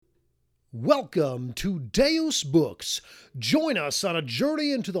Welcome to Deus Books. Join us on a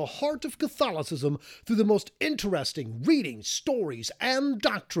journey into the heart of Catholicism through the most interesting readings, stories, and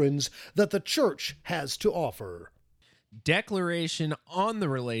doctrines that the Church has to offer. Declaration on the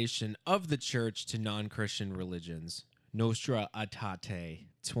relation of the Church to non-Christian religions. Nostra Aetate,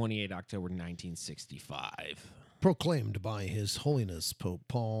 28 October 1965. Proclaimed by His Holiness Pope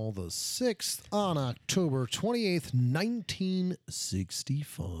Paul VI on October 28th,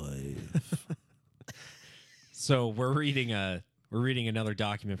 1965. So we're reading another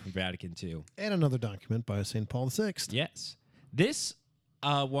document from Vatican II. And another document by St. Paul VI. Yes. This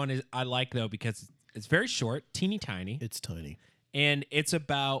one is I like though because it's very short, teeny tiny, It's tiny. and it's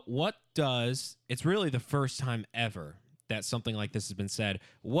about it's really the first time ever that something like this has been said.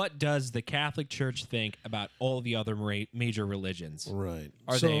 What does the Catholic Church think about all the other major religions? Right.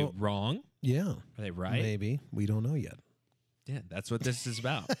 Are they wrong? Yeah. Are they right? Maybe. We don't know yet. Yeah, that's what this is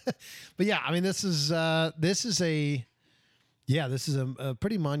about. But yeah, I mean, this is a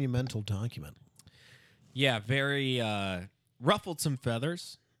pretty monumental document. Yeah, very ruffled some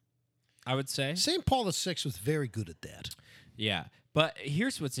feathers, I would say. St. Paul VI was very good at that. Yeah, but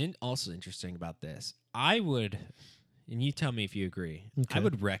here's what's also interesting about this. I would, and you tell me if you agree, Okay. I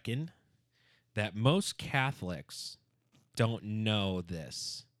would reckon that most Catholics don't know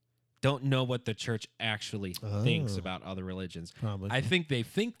this, don't know what the Church actually thinks about other religions. Probably. I think they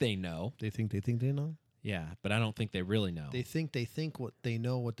know. They think they know. Yeah, but I don't think they really know. They think what they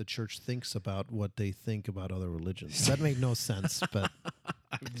know what the Church thinks about what they think about other religions. That made no sense, but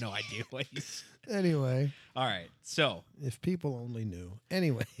I have no idea what he's... anyway, All right, so if people only knew.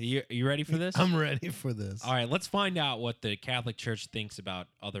 Anyway, you ready for this? I'm ready for this. All right, let's find out what the Catholic Church thinks about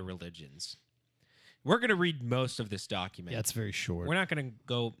other religions. We're going to read most of this document. Yeah, it's very short. We're not going to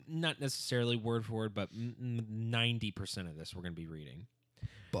go, not necessarily word for word, but 90% of this we're going to be reading.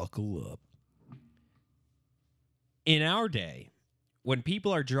 Buckle up. In our day, when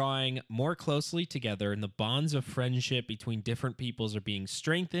people are drawing more closely together and the bonds of friendship between different peoples are being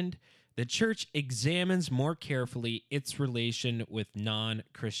strengthened, the Church examines more carefully its relation with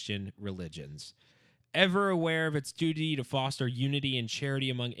non-Christian religions. Ever aware of its duty to foster unity and charity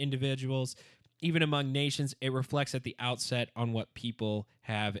among individuals, even among nations, it reflects at the outset on what people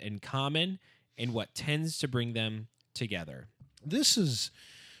have in common and what tends to bring them together. This is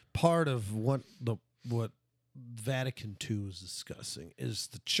part of what Vatican II is discussing, is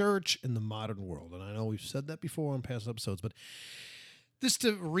the Church in the modern world. And I know we've said that before on past episodes, but just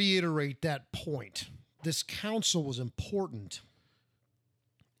to reiterate that point, this council was important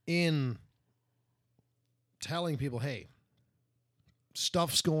in telling people, hey,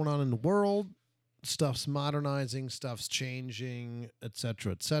 stuff's going on in the world, stuff's modernizing, stuff's changing,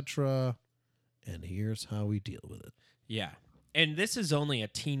 etc., and here's how we deal with it. Yeah. And this is only a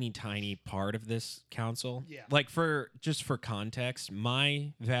teeny tiny part of this council. Yeah. Like for context,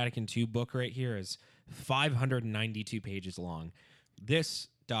 my Vatican II book right here is 592 pages long. This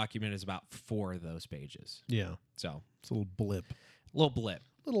document is about 4 of those pages. Yeah. So It's a little blip. little blip.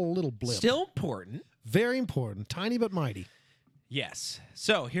 Little blip. Still important. Very important. Tiny but mighty. Yes.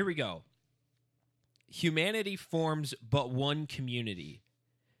 So here we go. Humanity forms but one community.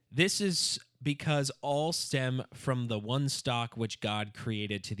 This is because all stem from the one stock which God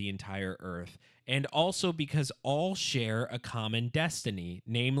created to the entire earth, and also because all share a common destiny,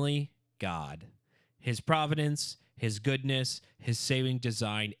 namely God. His providence, his goodness, his saving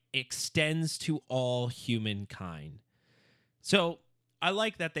design extends to all humankind. So I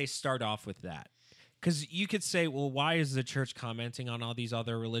like that they start off with that. Because you could say, well, why is the Church commenting on all these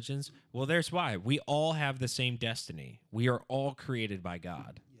other religions? Well, there's why. We all have the same destiny. We are all created by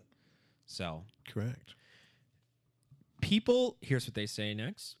God. So, Correct. here's what they say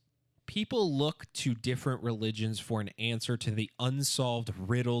next. People look to different religions for an answer to the unsolved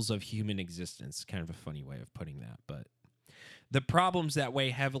riddles of human existence. Kind of a funny way of putting that, but the problems that weigh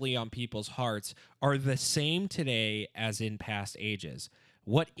heavily on people's hearts are the same today as in past ages.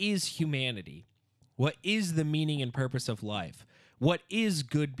 What is humanity? What is the meaning and purpose of life? What is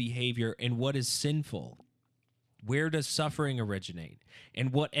good behavior and what is sinful? Where does suffering originate?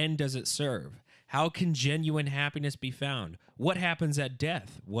 And what end does it serve? How can genuine happiness be found? What happens at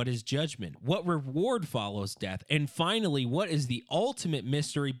death? What is judgment? What reward follows death? And finally, what is the ultimate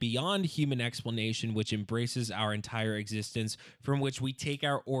mystery beyond human explanation which embraces our entire existence, from which we take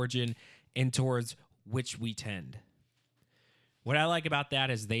our origin and towards which we tend? What I like about that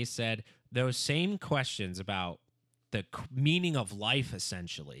is they said those same questions about the meaning of life,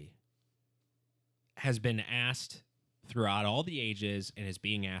 essentially, has been asked throughout all the ages and is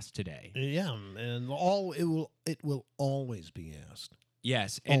being asked today. Yeah, and it will always be asked.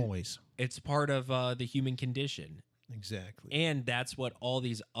 Yes, and Always. it's part of the human condition. Exactly. And that's what all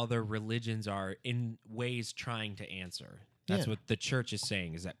these other religions are in ways trying to answer. That's Yeah. what the church is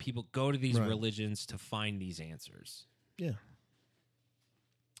saying, is that people go to these Right. religions to find these answers. Yeah.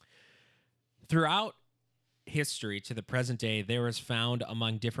 Throughout history to the present day, there is found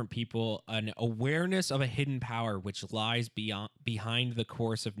among different people an awareness of a hidden power which lies behind the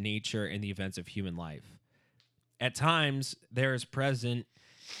course of nature and the events of human life. At times, there is present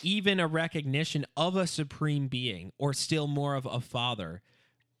even a recognition of a supreme being, or still more of a father.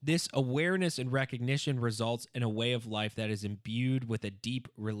 This awareness and recognition results in a way of life that is imbued with a deep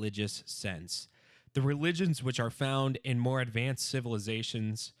religious sense. The religions which are found in more advanced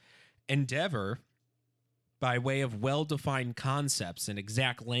civilizations endeavor, by way of well-defined concepts and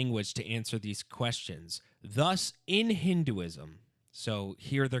exact language, to answer these questions. Thus, in Hinduism, so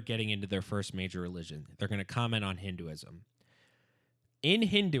here they're getting into their first major religion. They're going to comment on Hinduism. In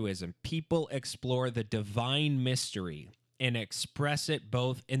Hinduism, people explore the divine mystery and express it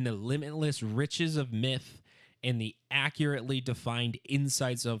both in the limitless riches of myth and the accurately defined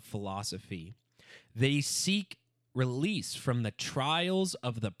insights of philosophy. They seek release from the trials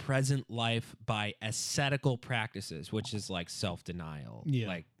of the present life by ascetical practices, which is like self-denial,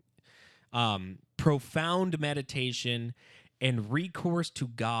 like profound meditation, and recourse to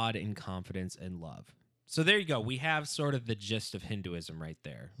God in confidence and love. So there you go. We have sort of the gist of Hinduism right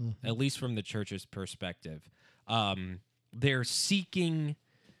there, at least from the church's perspective. They're seeking.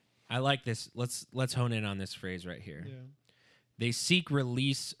 I like this. Let's hone in on this phrase right here. Yeah. They seek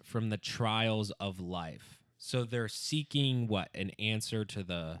release from the trials of life. So they're seeking what? An answer to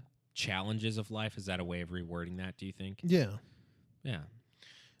the challenges of life? Is that a way of rewording that, do you think? Yeah. Yeah.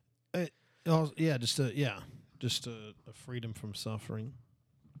 Just a freedom from suffering.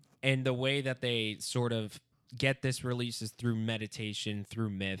 And the way that they sort of get this release is through meditation, through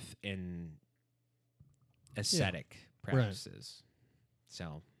myth, and ascetic practices.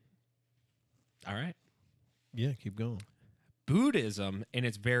 So, all right. Yeah, keep going. Buddhism, in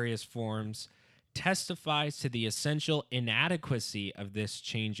its various forms, testifies to the essential inadequacy of this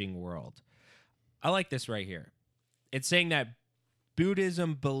changing world. I like this right here. It's saying that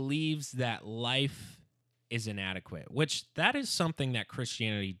Buddhism believes that life is inadequate, which that is something that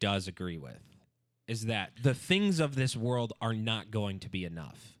Christianity does agree with, is that the things of this world are not going to be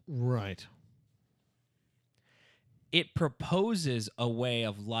enough. Right. It proposes a way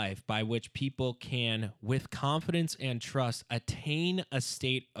of life by which people can, with confidence and trust, attain a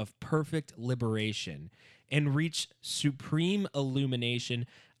state of perfect liberation and reach supreme illumination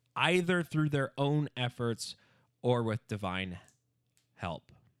either through their own efforts or with divine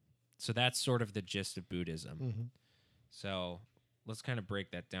help. So that's sort of the gist of Buddhism. Mm-hmm. So let's kind of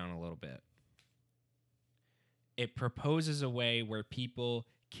break that down a little bit. It proposes a way where people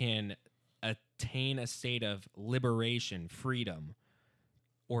can attain a state of liberation, freedom,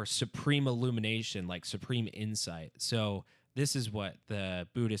 or supreme illumination, like supreme insight. So this is what the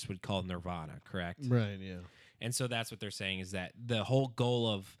Buddhists would call nirvana, correct? Right, yeah. And so that's what they're saying, is that the whole goal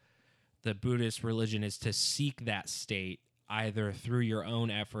of the Buddhist religion is to seek that state either through your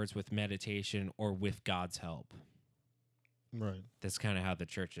own efforts with meditation or with God's help. Right. That's kind of how the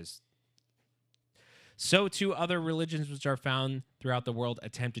church is. So too, other religions which are found throughout the world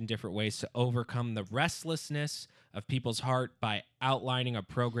attempt in different ways to overcome the restlessness of people's heart by outlining a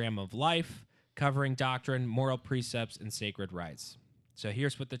program of life, covering doctrine, moral precepts, and sacred rites. So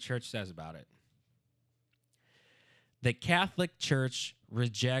here's what the church says about it. The Catholic Church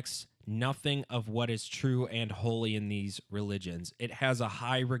rejects nothing of what is true and holy in these religions. It has a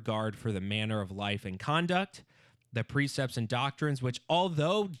high regard for the manner of life and conduct, the precepts and doctrines, which,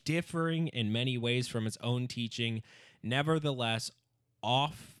 although differing in many ways from its own teaching, nevertheless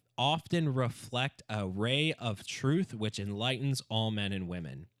often reflect a ray of truth which enlightens all men and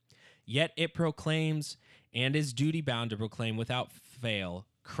women. Yet it proclaims, and is duty-bound to proclaim without fail,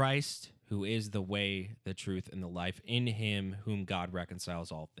 Christ, who is the way, the truth, and the life, in him whom God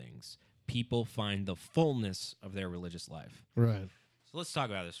reconciles all things. People find the fullness of their religious life. Right. So let's talk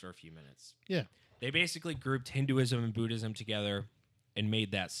about this for a few minutes. Yeah. They basically grouped Hinduism and Buddhism together and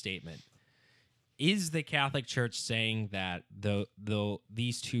made that statement. Is the Catholic Church saying that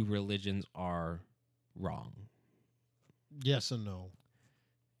these two religions are wrong? Yes and no.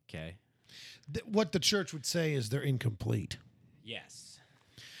 Okay. What the church would say is they're incomplete. Yes.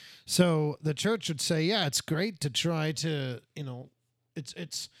 So the church would say, yeah, it's great to try to,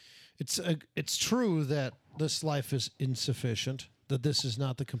 it's true that this life is insufficient, that this is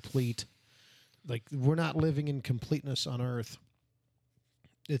not the complete, like we're not living in completeness on earth.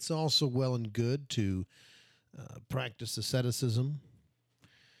 It's also well and good to practice asceticism,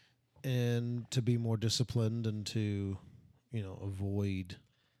 and to be more disciplined and to, avoid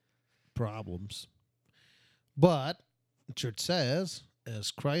problems. But the church says,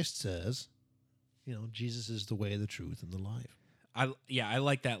 as Christ says, Jesus is the way, the truth, and the life. I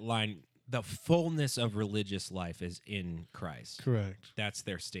like that line. The fullness of religious life is in Christ. Correct. That's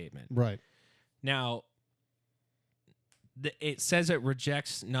their statement. Right. Now, it says it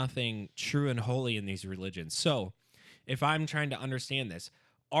rejects nothing true and holy in these religions. So, if I'm trying to understand this,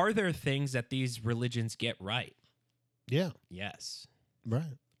 are there things that these religions get right? Yeah. Yes.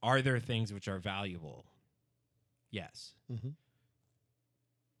 Right. Are there things which are valuable? Yes. Mm-hmm.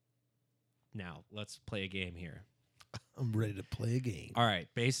 Now, let's play a game here. I'm ready to play a game. All right.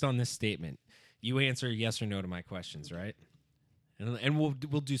 Based on this statement, you answer yes or no to my questions, right? And we'll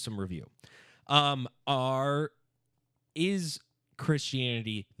do some review. Is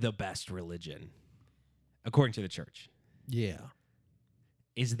Christianity the best religion according to the church? Yeah.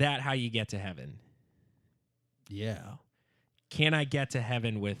 Is that how you get to heaven? Yeah. Can I get to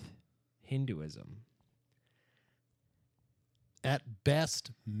heaven with Hinduism? At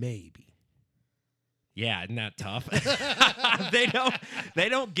best, maybe. Yeah, isn't that tough? They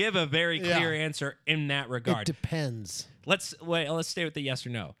don't give a very clear answer in that regard. It depends. Let's stay with the yes or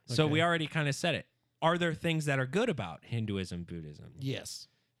no. So Okay. we already kind of said it. Are there things that are good about Hinduism, Buddhism? Yes.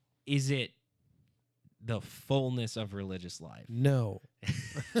 Is it the fullness of religious life? No.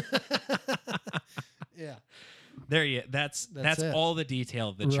 Yeah. There you. That's it. all the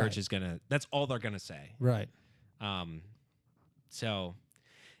detail the Right. church is gonna. That's all they're gonna say. Right. So,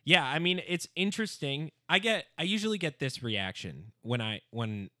 yeah. I mean, it's interesting. I usually get this reaction when I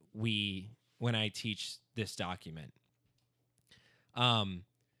teach this document. On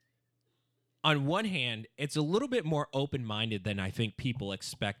one hand, it's a little bit more open-minded than I think people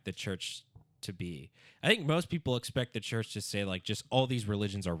expect the church to be. I think most people expect the church to say, like, just all these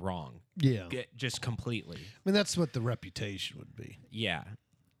religions are wrong. Yeah. Just completely. I mean, that's what the reputation would be. Yeah.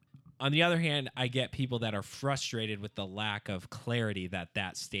 On the other hand, I get people that are frustrated with the lack of clarity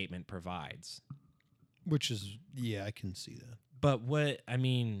that statement provides. Which is, yeah, I can see that. But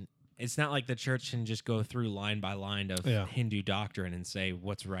it's not like the church can just go through line by line of Hindu doctrine and say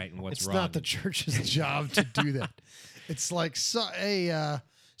what's right and what's wrong. It's not the church's job to do that. It's like, so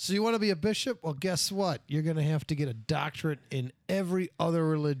you want to be a bishop? Well, guess what? You're going to have to get a doctorate in every other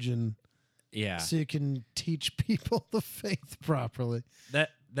religion. Yeah. So you can teach people the faith properly.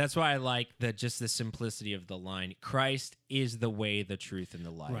 That's why I like the simplicity of the line. Christ is the way, the truth, and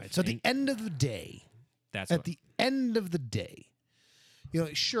the life. Right. So at the end of the day,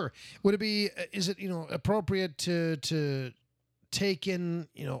 sure. Would it be? Is it appropriate to take in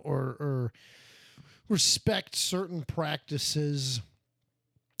or respect certain practices?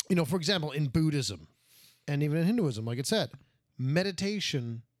 For example, in Buddhism and even in Hinduism, like it said,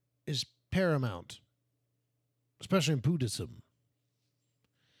 meditation is paramount, especially in Buddhism.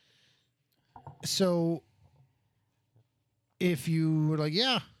 So if you were like,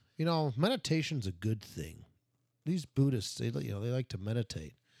 meditation's a good thing. These Buddhists, they like to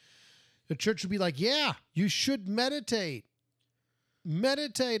meditate. The church would be like, yeah, you should meditate.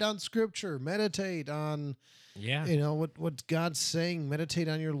 Meditate on scripture. Meditate on, what God's saying. Meditate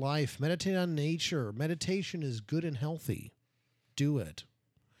on your life. Meditate on nature. Meditation is good and healthy. Do it.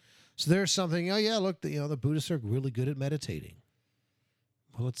 So there's something, look, the Buddhists are really good at meditating.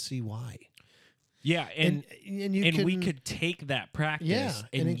 Well, let's see why. Yeah, and we could take that practice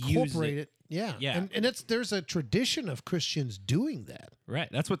and incorporate use it. Yeah. Yeah. And there's a tradition of Christians doing that. Right.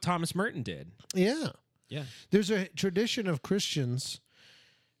 That's what Thomas Merton did. Yeah. Yeah. There's a tradition of Christians,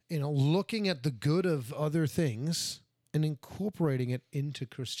 looking at the good of other things and incorporating it into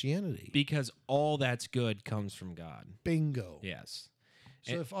Christianity. Because all that's good comes from God. Bingo. Yes.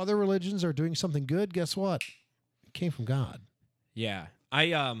 So if other religions are doing something good, guess what? It came from God. Yeah.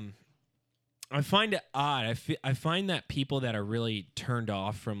 I find it odd. I find that people that are really turned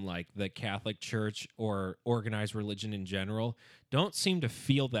off from like the Catholic Church or organized religion in general don't seem to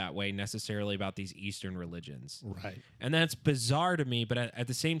feel that way necessarily about these Eastern religions. Right. And that's bizarre to me, but at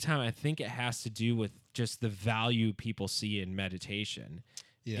the same time, I think it has to do with just the value people see in meditation.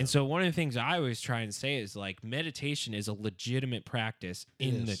 Yeah. And so one of the things I always try and say is like meditation is a legitimate practice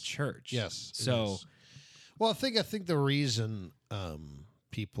in the church. Yes. So, well, I think the reason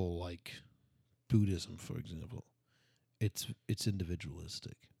people like Buddhism, for example, it's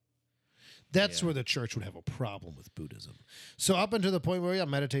individualistic. That's where the church would have a problem with Buddhism. So up until the point where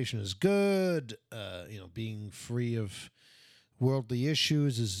meditation is good, being free of worldly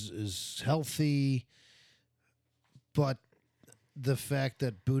issues is healthy, but the fact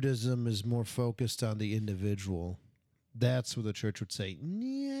that Buddhism is more focused on the individual, that's where the church would say,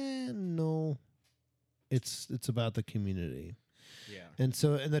 yeah, no, it's about the community. Yeah. And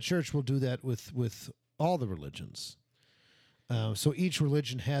the church will do that with all the religions. So each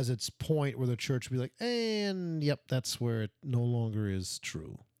religion has its point where the church will be like, and yep, that's where it no longer is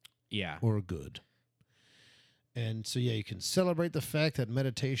true Yeah. or good. And so, yeah, you can celebrate the fact that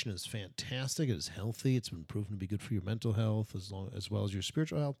meditation is fantastic. It is healthy. It's been proven to be good for your mental health as well as your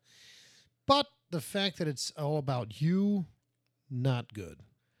spiritual health. But the fact that it's all about you, not good.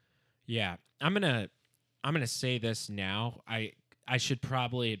 Yeah. I'm gonna say this now. I should it'd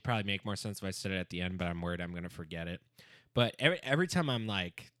probably make more sense if I said it at the end, but I'm worried I'm gonna forget it. But every time I'm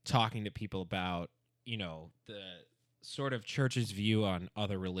like talking to people about, the sort of church's view on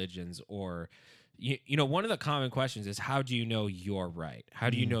other religions, or one of the common questions is, how do you know you're right? How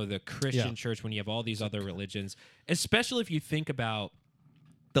do you know the Christian church when you have all these other religions? Especially if you think about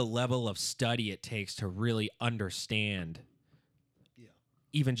the level of study it takes to really understand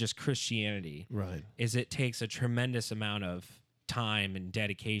even just Christianity. Right. Is it takes a tremendous amount of time and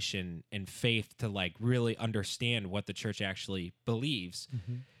dedication and faith to like really understand what the church actually believes.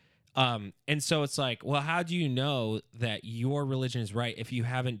 And so it's like, well, how do you know that your religion is right if you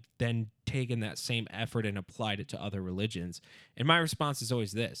haven't then taken that same effort and applied it to other religions? And my response is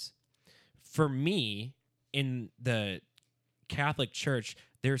always this. For me, in the Catholic Church,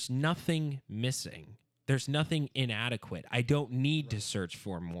 there's nothing missing. There's nothing inadequate. I don't need to search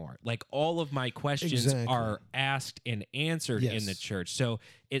for more. Like, all of my questions are asked and answered in the church. So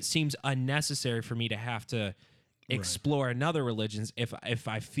it seems unnecessary for me to have to explore another religions if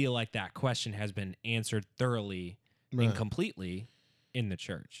I feel like that question has been answered thoroughly and completely in the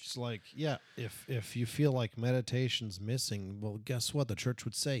church. It's like, if you feel like meditation's missing, well, guess what? The church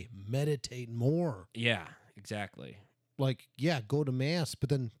would say, meditate more. Yeah, exactly. Like, go to mass, but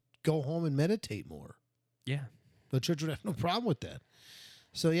then go home and meditate more. Yeah. The church would have no problem with that.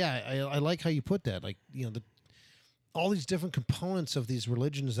 So, I like how you put that. Like, all these different components of these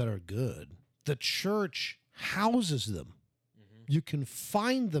religions that are good, the church houses them. You can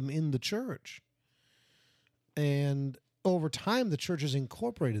find them in the church. And over time, the church has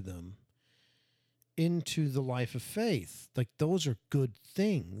incorporated them into the life of faith. Like, those are good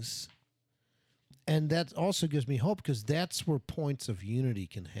things. And that also gives me hope, because that's where points of unity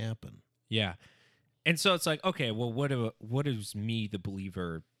can happen. Yeah. And so it's like, okay, well, what does me, the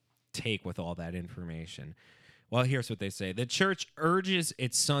believer, take with all that information? Well, here's what they say. The church urges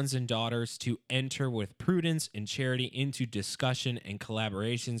its sons and daughters to enter with prudence and charity into discussion and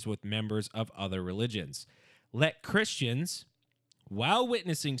collaborations with members of other religions. Let Christians, while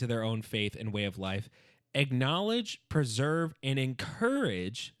witnessing to their own faith and way of life, acknowledge, preserve, and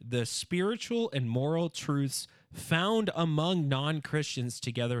encourage the spiritual and moral truths found among non-Christians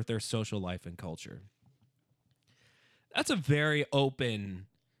together with their social life and culture. That's a very open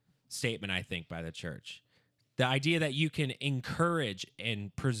statement, I think, by the church. The idea that you can encourage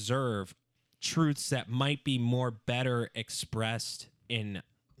and preserve truths that might be better expressed in...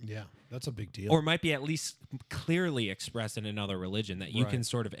 Yeah, that's a big deal. Or might be at least clearly expressed in another religion, that you can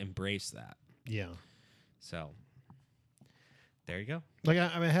sort of embrace that. Yeah. So, there you go. Like,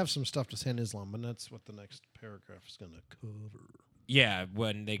 I have some stuff to say in Islam, but that's what the next paragraph is going to cover. Yeah,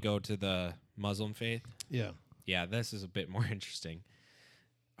 when they go to the Muslim faith. Yeah. Yeah, this is a bit more interesting.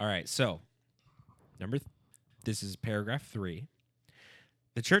 All right, so this is paragraph 3.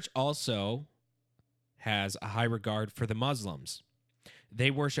 The church also has a high regard for the Muslims.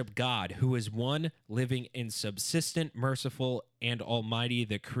 They worship God, who is one, living and subsistent, merciful, and almighty,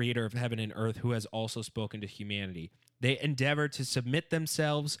 the creator of heaven and earth, who has also spoken to humanity. They endeavor to submit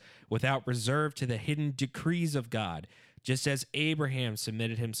themselves without reserve to the hidden decrees of God, just as Abraham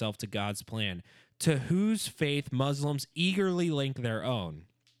submitted himself to God's plan, to whose faith Muslims eagerly link their own.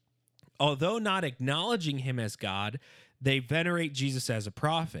 Although not acknowledging him as God, they venerate Jesus as a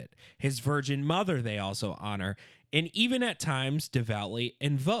prophet. His virgin mother they also honor, and even at times devoutly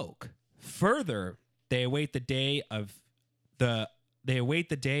invoke. Further, they await the day of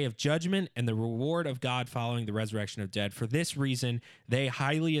judgment and the reward of God following the resurrection of dead. For this reason, they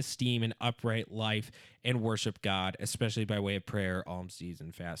highly esteem an upright life and worship God, especially by way of prayer, almsdeeds,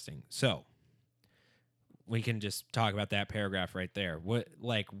 and fasting. So, we can just talk about that paragraph right there.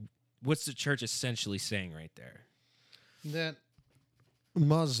 What's the church essentially saying right there? That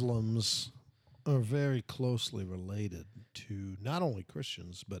Muslims are very closely related to not only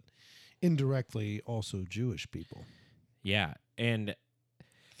Christians, but indirectly also Jewish people. Yeah, and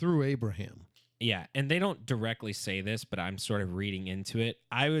through Abraham. Yeah, and they don't directly say this, but I'm sort of reading into it.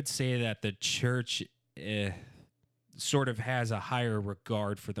 I would say that the church sort of has a higher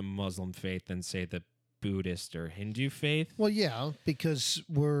regard for the Muslim faith than, say, the Buddhist or Hindu faith. Well, yeah, because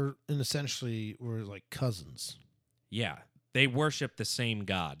we're like cousins. Yeah. They worship the same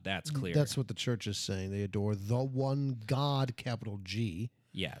God. That's clear. That's what the church is saying. They adore the one God, capital G.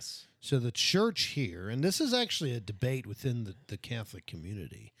 Yes. So the church here, and this is actually a debate within the Catholic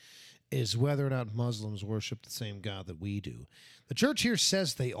community, is whether or not Muslims worship the same God that we do. The church here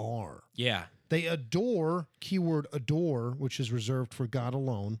says they are. Yeah. They adore, keyword adore, which is reserved for God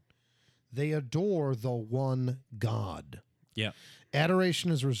alone. They adore the one God. Yeah.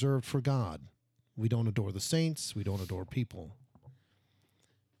 Adoration is reserved for God. We don't adore the saints. We don't adore people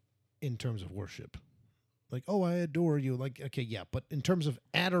in terms of worship. Like, oh, I adore you. Like, okay, yeah. But in terms of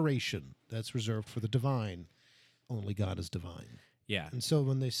adoration, that's reserved for the divine. Only God is divine. Yeah. And so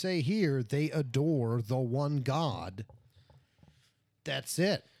when they say here they adore the one God, that's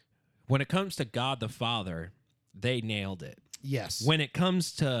it. When it comes to God the Father, they nailed it. Yes. When it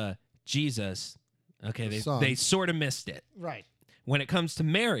comes to Jesus, okay, they sort of missed it. Right. When it comes to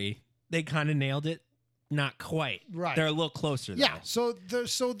Mary, they kind of nailed it. Not quite. Right. They're a little closer, though. Yeah. So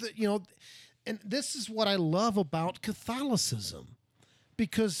you know, and this is what I love about Catholicism,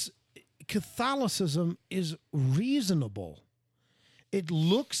 because Catholicism is reasonable. It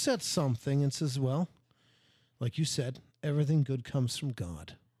looks at something and says, well, like you said, everything good comes from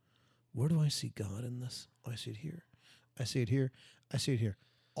God. Where do I see God in this? I see it here. I see it here. I see it here.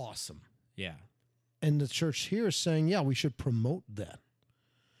 Awesome. Yeah. And the church here is saying, yeah, we should promote that.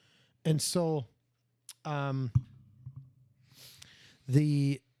 And so, one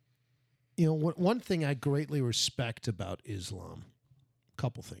thing I greatly respect about Islam, a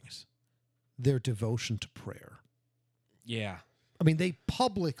couple things, their devotion to prayer. Yeah. I mean, they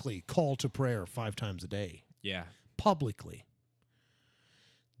publicly call to prayer 5 times a day. Yeah. Publicly.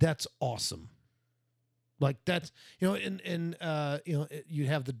 That's awesome. Like that's, you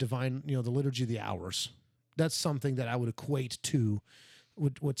have the divine, the liturgy of the hours. That's something that I would equate to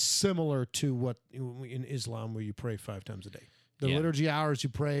what's similar to what in Islam, where you pray 5 times a day. The liturgy hours, you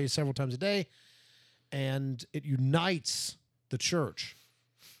pray several times a day, and it unites the church.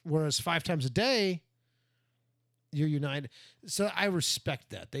 Whereas 5 times a day, you're united. So I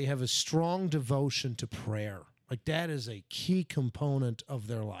respect that. They have a strong devotion to prayer. Like that is a key component of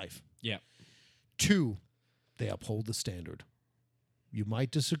their life. Yeah. 2, they uphold the standard. You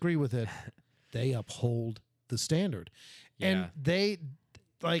might disagree with it. They uphold the standard. Yeah. And they,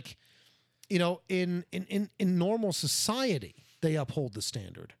 like, in normal society, they uphold the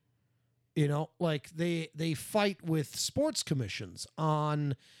standard. Like they fight with sports commissions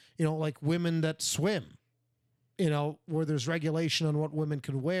on, like women that swim. Where there's regulation on what women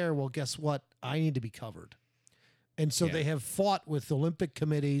can wear. Well, guess what? I need to be covered. And so they have fought with Olympic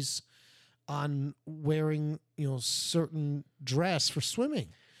committees on wearing, certain dress for swimming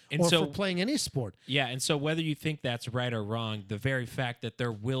or for playing any sport. Yeah, and so whether you think that's right or wrong, the very fact that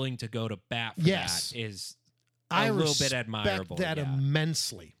they're willing to go to bat for that is a little bit admirable. I respect that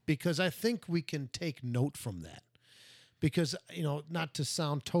immensely, because I think we can take note from that. Because, not to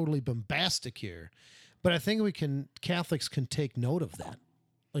sound totally bombastic here, but I think Catholics can take note of that.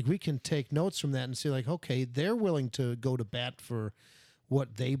 Like we can take notes from that and see like, okay, they're willing to go to bat for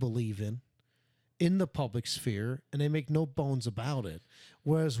what they believe in the public sphere, and they make no bones about it.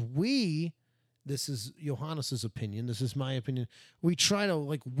 Whereas this is Johannes's opinion, this is my opinion, we try to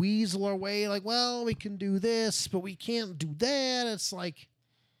like weasel our way, like, well, we can do this, but we can't do that. It's like,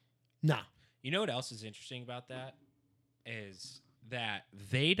 nah. You know what else is interesting about that? Is that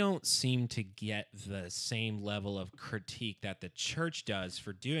they don't seem to get the same level of critique that the church does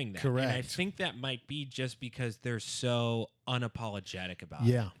for doing that. Correct. And I think that might be just because they're so unapologetic about it.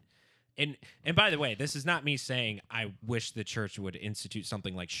 Yeah. And by the way, this is not me saying I wish the church would institute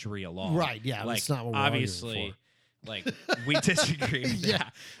something like Sharia law. Right, yeah. Like, that's not what we're obviously, arguing like, we disagree with Yeah,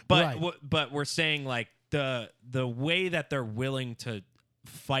 that. But right. but we're saying like the way that they're willing to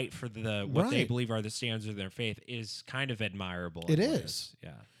fight for what they Right. believe are the standards of their faith is kind of admirable. It in is. ways.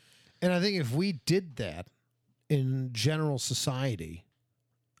 Yeah. And I think if we did that in general society,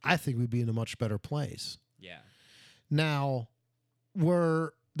 I think we'd be in a much better place. Yeah. Now,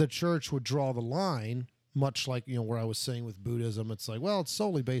 where the church would draw the line, much like, where I was saying with Buddhism, it's like, well, it's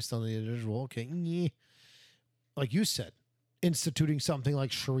solely based on the individual. Okay. Yeah. Like you said, instituting something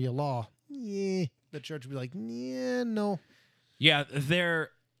like Sharia law, the church would be like, yeah, no. Yeah,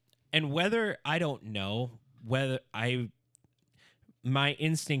 and whether I don't know whether my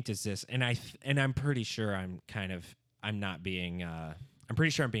instinct is this, and I'm pretty sure I'm pretty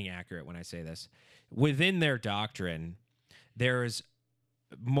sure I'm being accurate when I say this. Within their doctrine, there's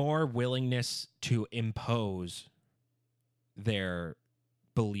more willingness to impose their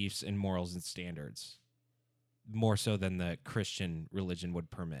beliefs and morals and standards more so than the Christian religion would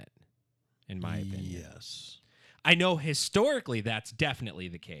permit, in my opinion. Yes. I know historically that's definitely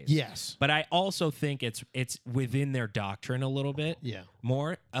the case. Yes. But I also think it's within their doctrine a little bit Yeah.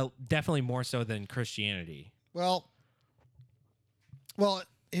 more, definitely more so than Christianity. Well,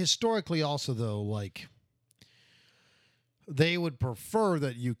 historically also though, like they would prefer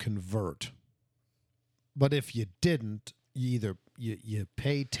that you convert. But if you didn't, you either you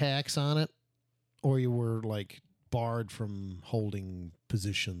pay tax on it or you were like barred from holding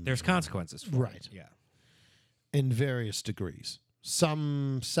positions. There's consequences for Right. it. Yeah. In various degrees.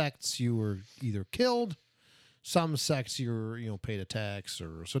 Some sects you were either killed, some sects you're paid a tax,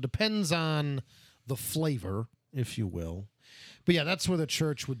 or so it depends on the flavor, if you will. But yeah, that's where the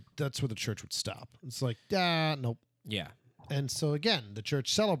church would stop. It's like, nope. Yeah. And so again, the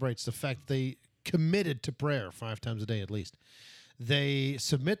church celebrates the fact they committed to prayer 5 times a day at least. They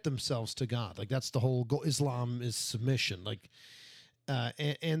submit themselves to God. Like that's the whole goal. Islam is submission. Like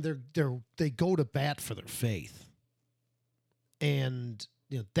and they go to bat for their faith, and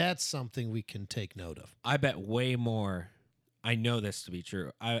that's something we can take note of. I bet way more. I know this to be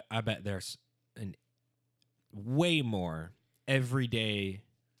true. I bet there's way more everyday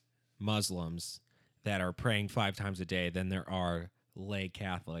Muslims that are praying 5 times a day than there are lay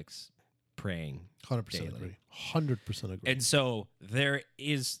Catholics praying 100% daily. agree. 100% agree. And so there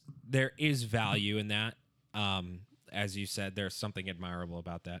is value in that. As you said, there's something admirable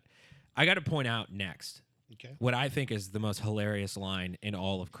about that. I got to point out next Okay. what I think is the most hilarious line in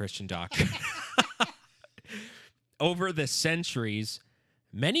all of Christian doctrine. Over the centuries,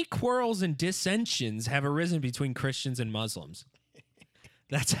 many quarrels and dissensions have arisen between Christians and Muslims.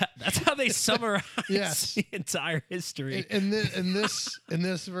 That's how they summarize Yes. the entire history. In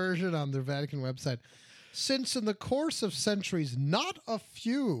this version on their Vatican website, since in the course of centuries, not a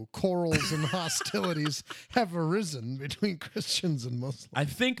few quarrels and hostilities have arisen between Christians and Muslims. I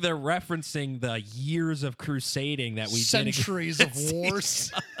think they're referencing the years of crusading that we Centuries did of against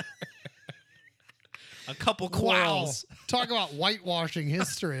wars. a couple Wow. quarrels. Talk about whitewashing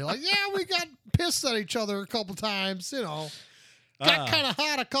history. Like, yeah, we got pissed at each other a couple times, Got kind of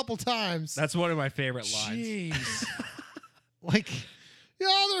hot a couple times. That's one of my favorite lines. Jeez. Like,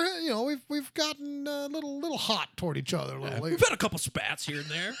 we've gotten a little hot toward each other. We've had a couple spats here and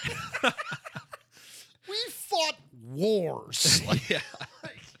there. We fought wars. Like, Yeah.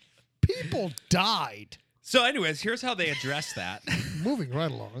 people died. So, anyways, here's how they address that. Moving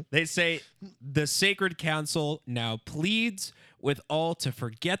right along. They say the Sacred Council now pleads with all to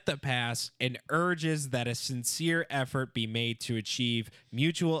forget the past and urges that a sincere effort be made to achieve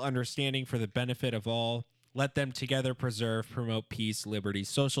mutual understanding for the benefit of all. Let them together preserve, promote peace, liberty,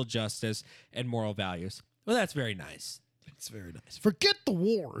 social justice, and moral values. Well, that's very nice. It's very nice. Forget the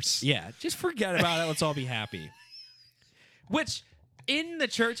wars. Yeah, just forget about it. Let's all be happy. Which, in the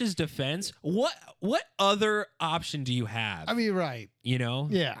church's defense, what other option do you have? I mean, right.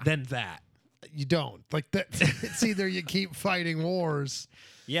 Yeah. Than that. You don't. Like that. It's either you keep fighting wars.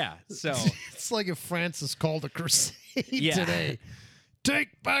 Yeah. So It's like if Francis called a crusade Yeah. today.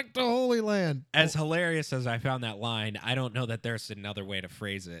 Take back the Holy Land. as hilarious as I found that line, I don't know that there's another way to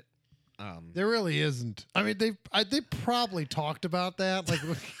phrase it. There really isn't. I mean, they probably talked about that.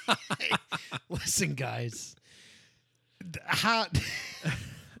 Like, listen, guys, how?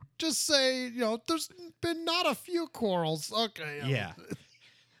 Just say, there's been not a few quarrels. Okay. Yeah.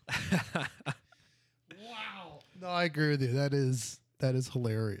 Wow. No, I agree with you. That is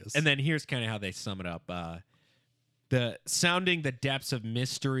hilarious. And then here's kind of how they sum it up. The sounding the depths of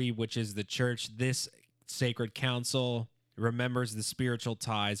mystery, which is the church, this sacred council remembers the spiritual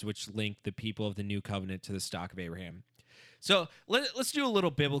ties which link the people of the new covenant to the stock of Abraham. So let's do a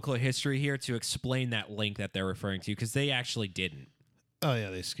little biblical history here to explain that link that they're referring to, because they actually didn't. oh yeah,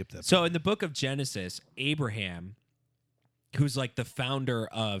 they skipped that. So in the book of Genesis, Abraham, who's like the founder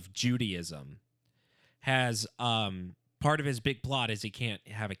of Judaism, has part of his big plot is he can't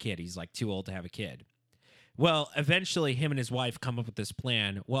have a kid. He's like too old to have a kid. Well, eventually him and his wife come up with this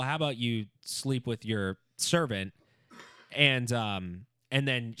plan. Well, how about you sleep with your servant and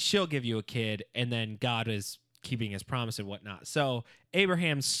then she'll give you a kid, and then God is keeping his promise and whatnot. So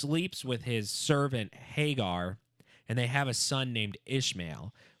Abraham sleeps with his servant Hagar, and they have a son named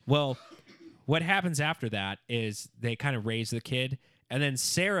Ishmael. Well, what happens after that is they kind of raise the kid, and then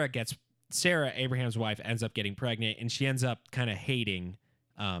Sarah, Abraham's wife, ends up getting pregnant, and she ends up kind of hating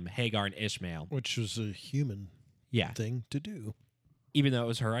Hagar and Ishmael. Which was a human Yeah, thing to do. even though it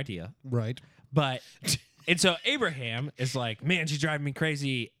was her idea. Right. But and so Abraham is like, man, she's driving me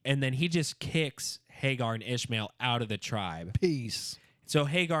crazy, and then he just kicks Hagar and Ishmael out of the tribe. Peace. So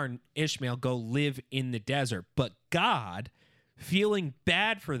Hagar and Ishmael go live in the desert, but God, feeling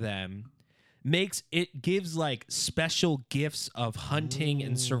bad for them, gives like special gifts of hunting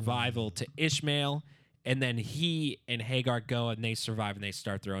and survival to Ishmael, and then he and Hagar go and they survive and they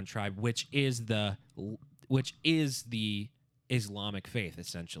start their own tribe, which is the Islamic faith,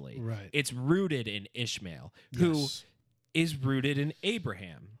 essentially. Right. It's rooted in Ishmael, who Yes. is rooted in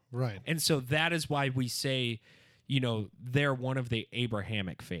Abraham. Right. And so that is why we say, they're one of the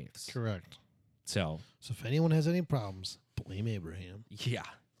Abrahamic faiths. Correct. So, So if anyone has any problems, blame Abraham. yeah.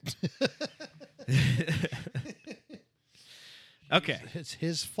 Okay. It's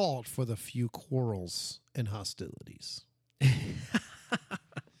his fault for the few quarrels and hostilities.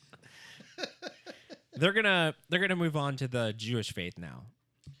 They're gonna move on to the Jewish faith now.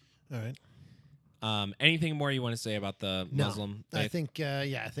 All right. Anything more you want to say about the No, Muslim I faith? think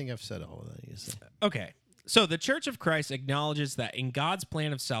I think I've said all of that. You said. Okay. So the Church of Christ acknowledges that in God's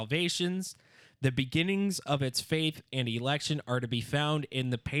plan of salvations, the beginnings of its faith and election are to be found in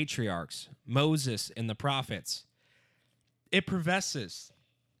the patriarchs, Moses and the prophets. It professes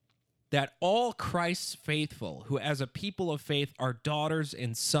that all Christ's faithful, who as a people of faith are daughters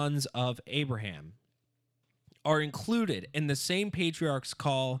and sons of Abraham, are included in the same patriarch's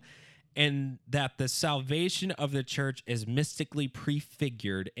call, and that the salvation of the church is mystically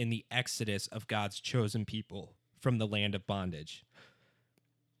prefigured in the exodus of God's chosen people from the land of bondage.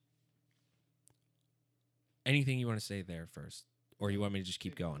 Anything you want to say there first, or you want me to just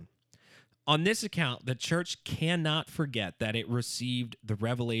keep going? On this account, the church cannot forget that it received the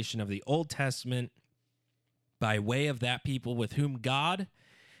revelation of the Old Testament by way of that people with whom God,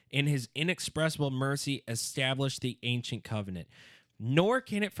 in his inexpressible mercy, established the ancient covenant. Nor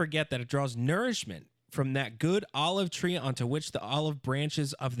can it forget that it draws nourishment from that good olive tree onto which the olive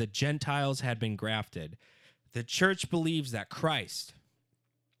branches of the Gentiles had been grafted. The church believes that Christ,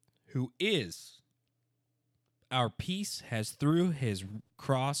 who is our peace, has through his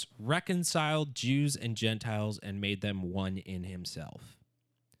cross reconciled Jews and Gentiles and made them one in himself.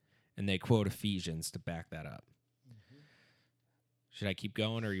 And they quote Ephesians to back that up. Should I keep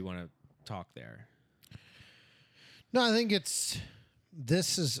going, or you want to talk there? No, I think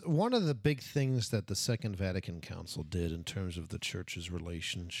this is one of the big things that the Second Vatican Council did in terms of the church's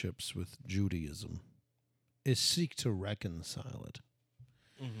relationships with Judaism is seek to reconcile it.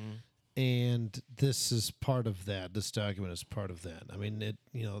 And this is part of that. This document is part of that. I mean,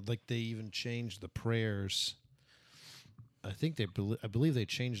 like they even changed the prayers. I believe they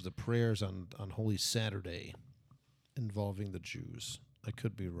changed the prayers on Holy Saturday involving the Jews. I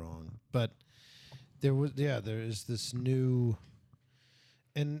could be wrong, but there is this new,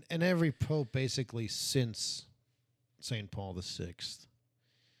 and every pope basically since St. Paul VI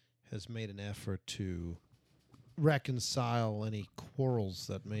has made an effort to reconcile any quarrels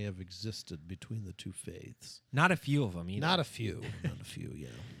that may have existed between the two faiths. Not a few of them either. Not a few, yeah.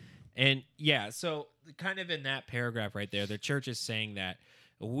 And yeah, so kind of in that paragraph right there, the church is saying that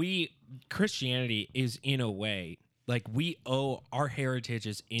Christianity is in a way, like we owe our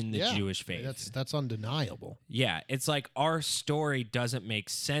heritages in the Jewish faith. That's undeniable. Yeah, it's like our story doesn't make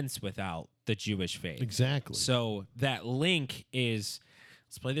sense without the Jewish faith. Exactly. So that link is,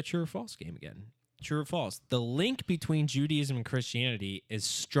 let's play the true or false game again. True or false? The link between Judaism and Christianity is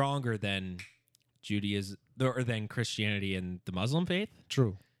stronger than Judaism or than Christianity and the Muslim faith?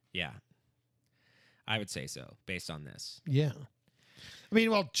 True. Yeah. I would say so, based on this. Yeah. I mean,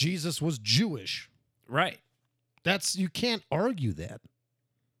 well, Jesus was Jewish. Right. You can't argue that.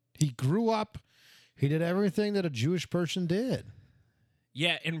 He grew up, he did everything that a Jewish person did.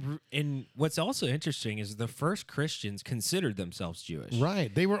 Yeah, and what's also interesting is the first Christians considered themselves Jewish.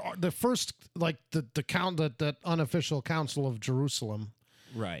 Right. They were the first, like the that unofficial council of Jerusalem.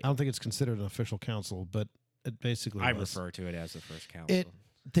 Right. I don't think it's considered an official council, but it basically I was. refer to it as the first council.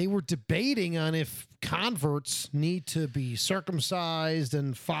 They were debating on if converts need to be circumcised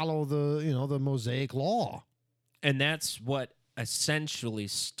and follow the Mosaic law. And that's what essentially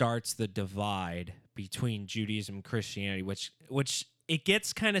starts the divide between Judaism and Christianity, which it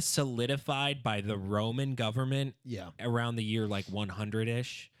gets kind of solidified by the Roman government around the year like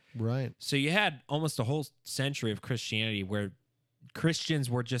 100-ish. Right. So you had almost a whole century of Christianity where Christians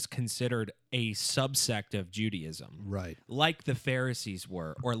were just considered a subsect of Judaism. Right. Like the Pharisees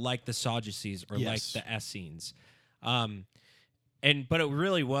were, or like the Sadducees, or like the Essenes. But it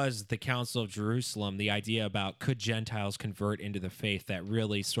really was the Council of Jerusalem, the idea about could Gentiles convert into the faith, that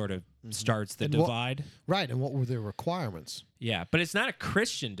really sort of starts the divide. Right, and what were their requirements? Yeah, but it's not a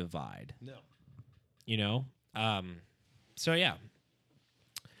Christian divide. No. You know? So, yeah.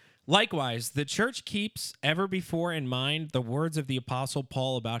 Likewise, the church keeps ever before in mind the words of the Apostle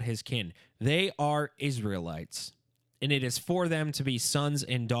Paul about his kin. They are Israelites, and it is for them to be sons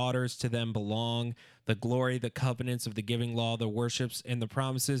and daughters. To them belong the glory, the covenants of the giving law, the worships, and the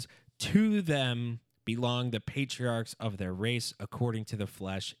promises. To them belong the patriarchs of their race, according to the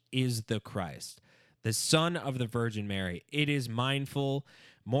flesh, is the Christ, the Son of the Virgin Mary. It is mindful,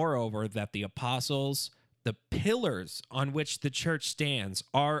 moreover, that the apostles, the pillars on which the church stands,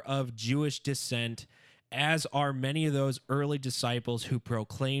 are of Jewish descent, as are many of those early disciples who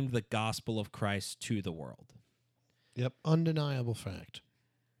proclaimed the gospel of Christ to the world. Yep, undeniable fact.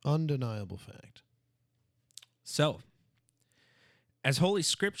 Undeniable fact. So, as Holy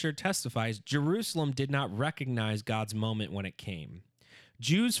Scripture testifies, Jerusalem did not recognize God's moment when it came.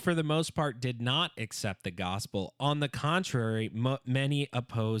 Jews, for the most part, did not accept the gospel. On the contrary, many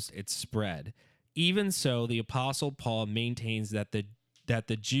opposed its spread. Even so, the Apostle Paul maintains that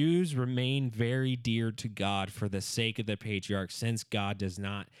the Jews remain very dear to God for the sake of the patriarchs, since God does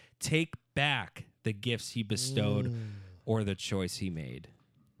not take back the gifts he bestowed or the choice he made.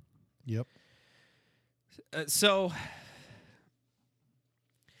 Yep. So,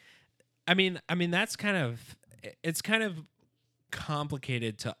 I mean, that's it's kind of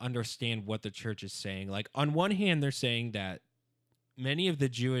complicated to understand what the church is saying. Like, on one hand, they're saying that many of the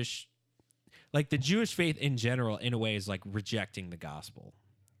Jewish faith in general, in a way, is like rejecting the gospel.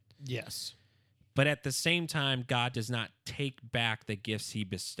 Yes. But at the same time, God does not take back the gifts he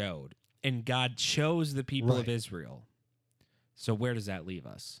bestowed. And God chose the people of Israel. So where does that leave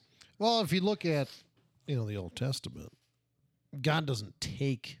us? Well, if you look at, the Old Testament, God doesn't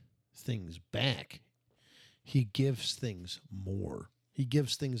take things back. He gives things more. He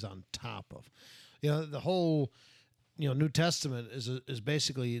gives things on top of. The whole New Testament is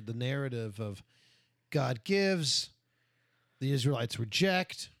basically the narrative of God gives, the Israelites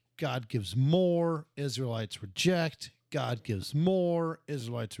reject, God gives more, Israelites reject, God gives more,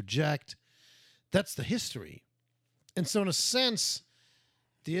 Israelites reject. That's the history. And so in a sense,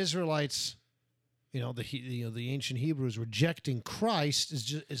 the Israelites, the ancient Hebrews rejecting Christ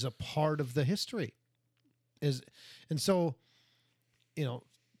is a part of the history. And so,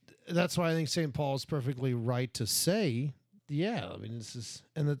 that's why I think St. Paul is perfectly right to say, and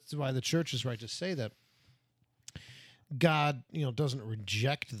that's why the church is right to say that God, doesn't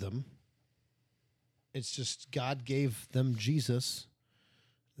reject them. It's just God gave them Jesus.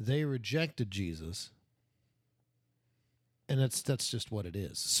 They rejected Jesus. And that's just what it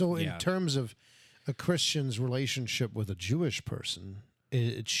is. So in terms of a Christian's relationship with a Jewish person,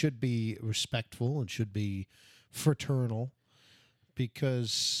 it should be respectful. It should be fraternal,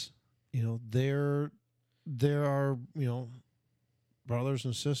 because there are brothers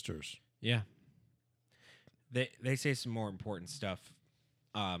and sisters. Yeah. They say some more important stuff.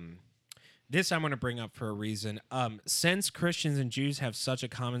 This I'm going to bring up for a reason. Since Christians and Jews have such a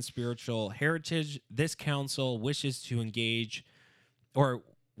common spiritual heritage, this council wishes to encourage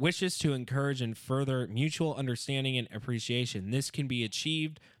and further mutual understanding and appreciation. This can be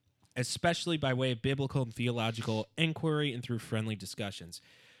achieved especially by way of biblical and theological inquiry and through friendly discussions.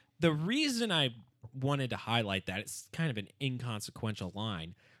 The reason I wanted to highlight that, it's kind of an inconsequential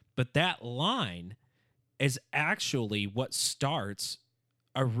line, but that line is actually what starts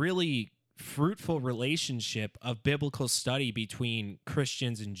a really fruitful relationship of biblical study between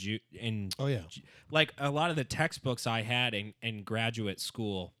Christians and Jews. Like a lot of the textbooks I had in graduate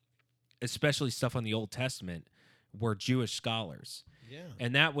school, especially stuff on the Old Testament, were Jewish scholars. Yeah.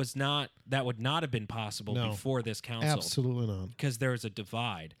 And that would not have been possible before this council. Absolutely not. Because there was a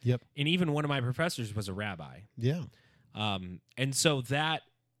divide. Yep. And even one of my professors was a rabbi. Yeah. And so that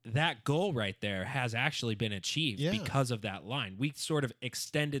goal right there has actually been achieved because of that line. We sort of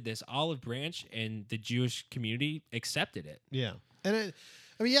extended this olive branch, and the Jewish community accepted it. Yeah. And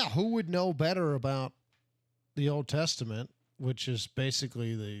who would know better about the Old Testament, which is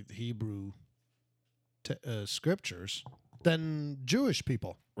basically the Hebrew scriptures, than Jewish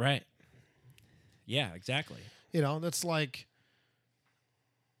people? Right. Yeah, exactly. That's like,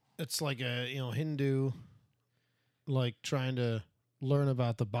 it's like a Hindu trying to learn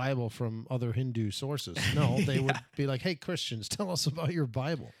about the Bible from other Hindu sources. No, they would be like, "Hey, Christians, tell us about your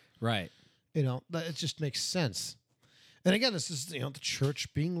Bible." Right. It just makes sense. And again, this is the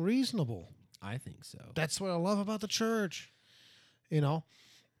church being reasonable. I think so. That's what I love about the church. The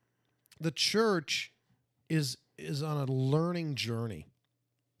church is on a learning journey.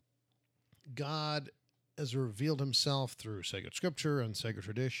 God has revealed himself through sacred scripture and sacred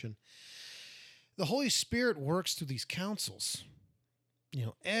tradition. The Holy Spirit works through these councils.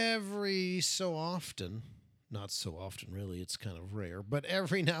 Every so often, not so often, really. It's kind of rare. But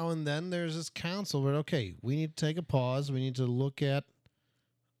every now and then there's this council where, okay, we need to take a pause. We need to look at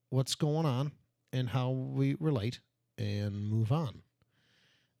what's going on and how we relate and move on.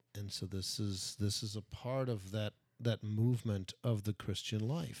 And so this is a part of that movement of the Christian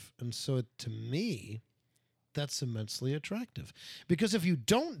life. And so to me, that's immensely attractive. Because if you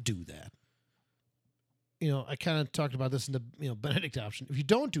don't do that, I kind of talked about this in the Benedict option. If you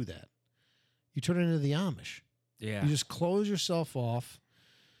don't do that, you turn into the Amish. Yeah. You just close yourself off.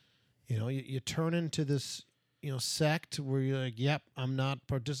 You turn into this, sect where you're like, yep, I'm not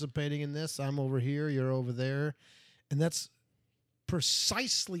participating in this. I'm over here. You're over there. And that's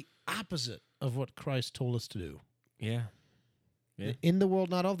precisely opposite of what Christ told us to do. Yeah. Yeah. In the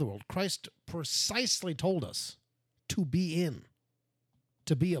world, not of the world. Christ precisely told us to be in,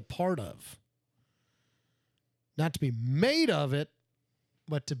 to be a part of. Not to be made of it,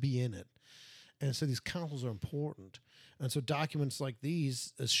 but to be in it. And so these councils are important. And so documents like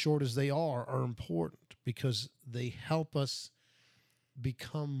these, as short as they are important because they help us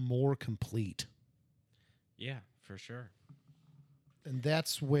become more complete. Yeah, for sure. And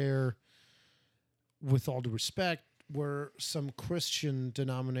that's where, with all due respect, where some Christian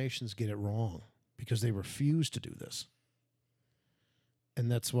denominations get it wrong because they refuse to do this.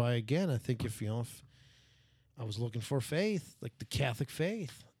 And that's why, again, I think if I was looking for faith, like the Catholic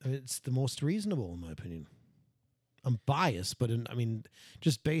faith, it's the most reasonable, in my opinion. I'm biased, but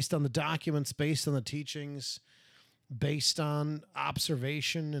just based on the documents, based on the teachings, based on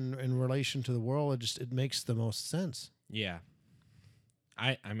observation and in relation to the world, it makes the most sense. Yeah.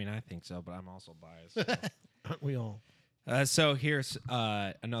 I think so, but I'm also biased. So. Aren't we all? So here's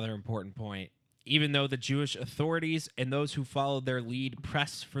another important point. Even though the Jewish authorities and those who followed their lead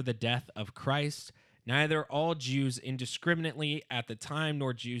pressed for the death of Christ, neither all Jews indiscriminately at the time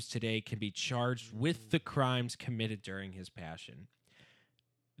nor Jews today can be charged with the crimes committed during his passion.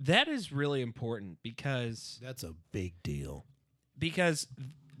 That is really important because... That's a big deal. Because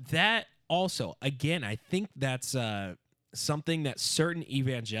that also, again, I think that's something that certain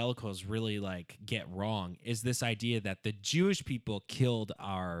evangelicals really get wrong, is this idea that the Jewish people killed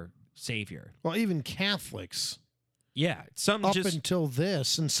our Savior. Well, even Catholics... Yeah, some up until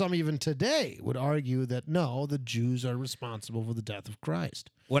this, and some even today, would argue that no, the Jews are responsible for the death of Christ.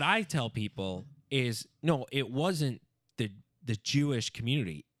 What I tell people is, no, it wasn't the Jewish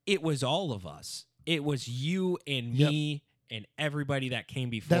community. It was all of us. It was you and me and everybody that came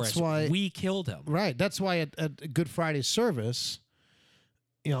before us. That's why we killed him. Right. That's why at Good Friday service,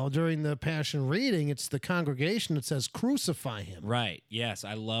 during the Passion reading, it's the congregation that says, crucify him. Right. Yes,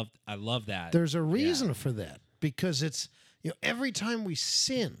 I love that. There's a reason for that. Because it's, every time we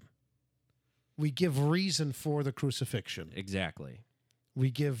sin, we give reason for the crucifixion. Exactly. We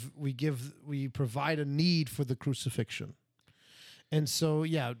provide a need for the crucifixion. And so,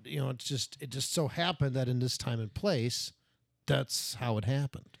 it just so happened that in this time and place, that's how it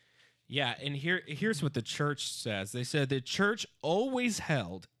happened. Yeah, and here's what the church says. They said the church always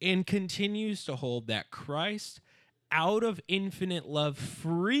held and continues to hold that Christ, out of infinite love,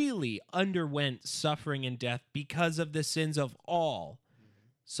 freely underwent suffering and death because of the sins of all,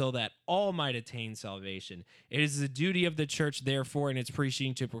 so that all might attain salvation. It is the duty of the church, therefore, in its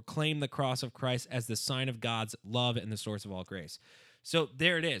preaching, to proclaim the cross of Christ as the sign of God's love and the source of all grace. So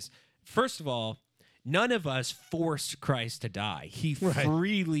there it is. First of all, none of us forced Christ to die. He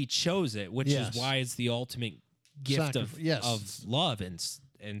freely chose it, which is why it's the ultimate gift of love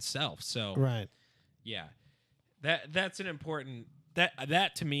and self. So yeah. That's an important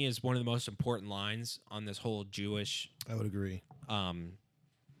that to me is one of the most important lines on this whole Jewish I would agree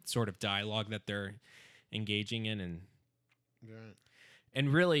sort of dialogue that they're engaging in, and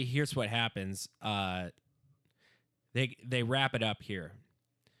really here's what happens. They wrap it up here.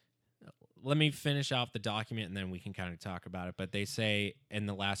 Let me finish off the document and then we can kind of talk about it. But they say in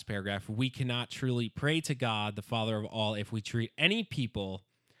the last paragraph, we cannot truly pray to God, the Father of all, if we treat any people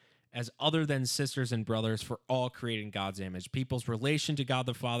as other than sisters and brothers, for all created in God's image. People's relation to God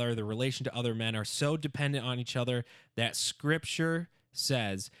the Father, the relation to other men, are so dependent on each other that Scripture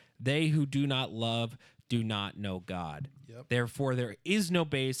says, they who do not love do not know God. Therefore, there is no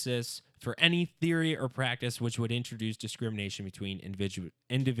basis for any theory or practice which would introduce discrimination between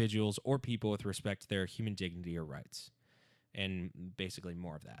individuals or people with respect to their human dignity or rights. And basically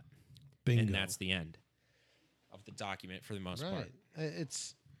more of that. Bingo. And that's the end of the document for the most part.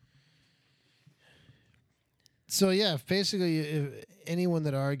 It's... So basically, if anyone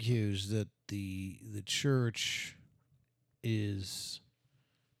that argues that the church hates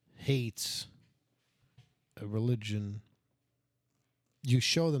a religion, you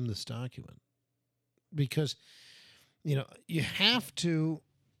show them this document, because you have to,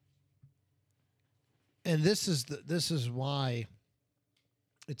 and this is why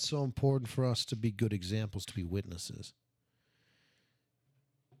it's so important for us to be good examples, to be witnesses,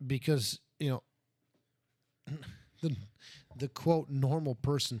 because the quote normal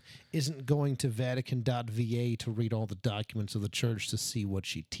person isn't going to Vatican.va to read all the documents of the church to see what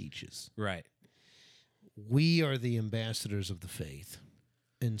she teaches. Right. We are the ambassadors of the faith.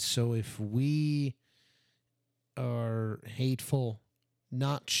 And so if we are hateful,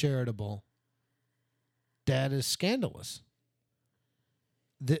 not charitable, that is scandalous.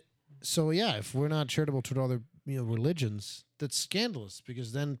 If we're not charitable toward other religions, that's scandalous,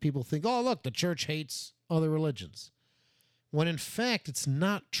 because then people think, oh, look, the church hates other religions. When in fact, it's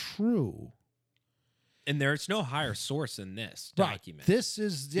not true. And there's no higher source than this Right. document. This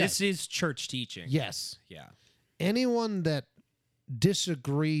is church teaching. Yes. Yeah. Anyone that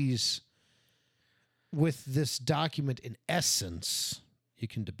disagrees with this document in essence, you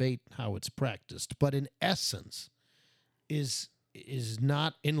can debate how it's practiced, but in essence is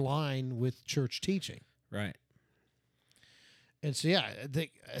not in line with church teaching. Right. And so, I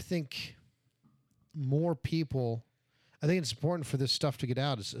think more people, I think it's important for this stuff to get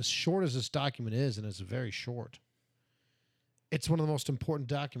out. As short as this document is, and it's very short, it's one of the most important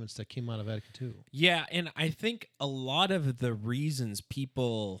documents that came out of Vatican II. Yeah, and I think a lot of the reasons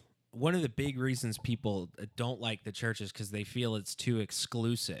one of the big reasons people don't like the church is because they feel it's too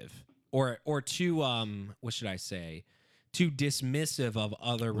exclusive or too, what should I say, too dismissive of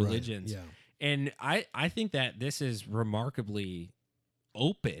other religions. Right. Yeah. And I think that this is remarkably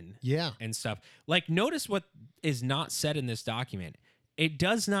open and stuff. Like, notice what is not said in this document. It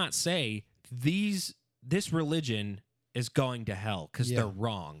does not say this religion is going to hell because they're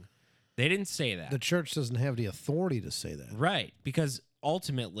wrong. They didn't say that. The church doesn't have the authority to say that. Right, because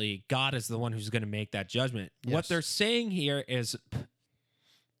ultimately God is the one who's going to make that judgment. Yes. What they're saying here is,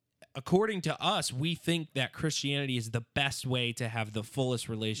 according to us, we think that Christianity is the best way to have the fullest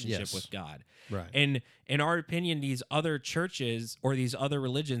relationship with God. Right. And in our opinion, these other churches or these other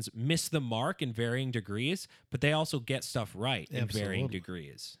religions miss the mark in varying degrees, but they also get stuff right in varying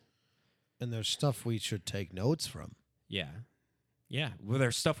degrees. And there's stuff we should take notes from. Yeah. Yeah. Well,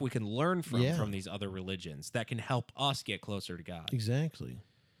 there's stuff we can learn from these other religions that can help us get closer to God. Exactly.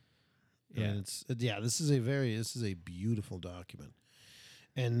 Yeah. And this is a beautiful document.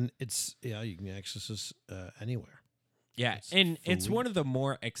 And you can access this anywhere. Yeah, it's one of the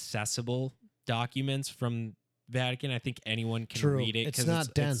more accessible documents from Vatican. I think anyone can read it. It's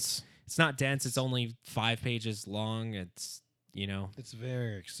not dense. It's not dense. It's only 5 pages long. It's It's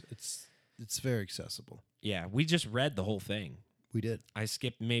very accessible. Yeah, we just read the whole thing. We did. I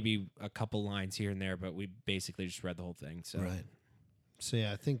skipped maybe a couple lines here and there, but we basically just read the whole thing. So right. So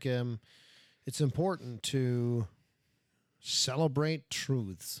I think it's important to celebrate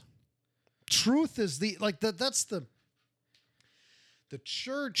truths. Truth is that's the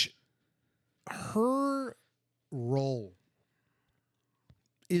church. Her role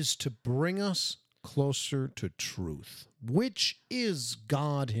is to bring us closer to truth, which is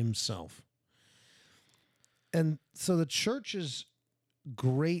God himself. And so the church's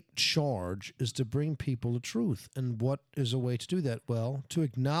great charge is to bring people to truth. And what is a way to do that? Well, to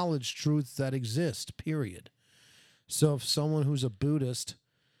acknowledge truths that exist, period. So if someone who's a Buddhist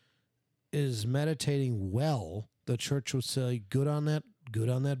is meditating well, the church would say, good on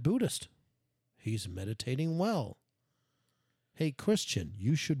that Buddhist. He's meditating well. Hey, Christian,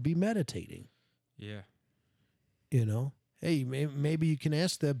 you should be meditating. Yeah. Hey, maybe you can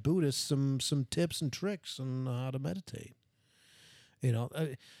ask that Buddhist some tips and tricks on how to meditate.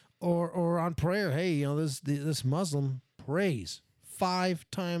 Or on prayer. Hey, this Muslim prays 5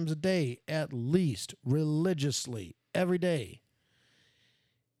 times a day at least, religiously, every day.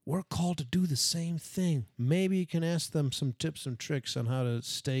 We're called to do the same thing. Maybe you can ask them some tips and tricks on how to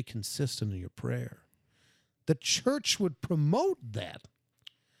stay consistent in your prayer. The church would promote that.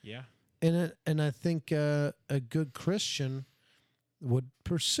 Yeah. And I think a good Christian would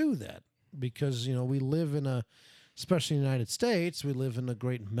pursue that because, we live especially in the United States, we live in a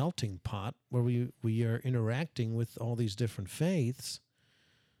great melting pot where we are interacting with all these different faiths.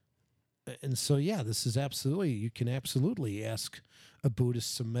 And so, this is you can absolutely ask a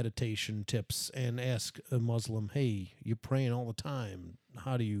Buddhist some meditation tips and ask a Muslim, hey, you're praying all the time.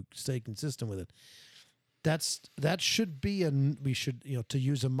 How do you stay consistent with it? That should be, we should, to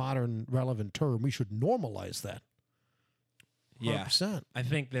use a modern relevant term, we should normalize that. 100%.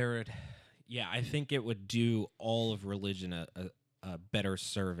 Yeah. I think it would do all of religion a better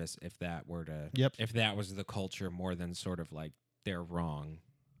service if that were to, if that was the culture more than sort of like they're wrong.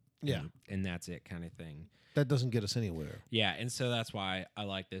 Yeah. and that's it kind of thing. That doesn't get us anywhere. Yeah, and so that's why I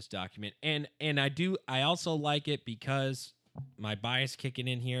like this document. And I also like it because my bias kicking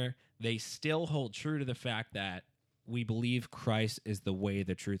in here, they still hold true to the fact that we believe Christ is the way,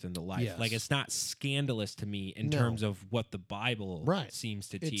 the truth, and the life. Yes. Like, it's not scandalous to me in No. terms of what the Bible Right. seems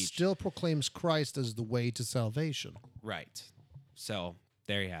to It teach. still proclaims Christ as the way to salvation. Right. So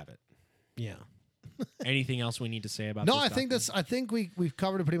there you have it. Yeah. Anything else we need to say about No, this I think document? that's. I think we've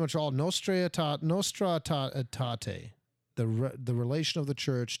covered it pretty much all. Nostra Aetate, the relation of the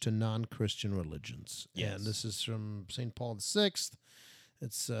church to non-Christian religions. Yes. And this is from St. Paul VI.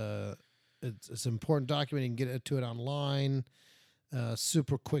 It's an important document. You can get to it online.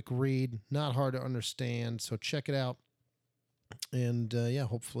 Super quick read, not hard to understand. So check it out. And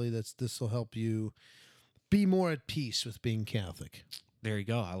hopefully this will help you be more at peace with being Catholic. There you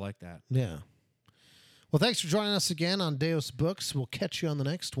go. I like that. Yeah. Well, thanks for joining us again on Deus Books. We'll catch you on the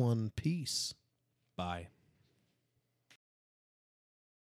next one. Peace. Bye.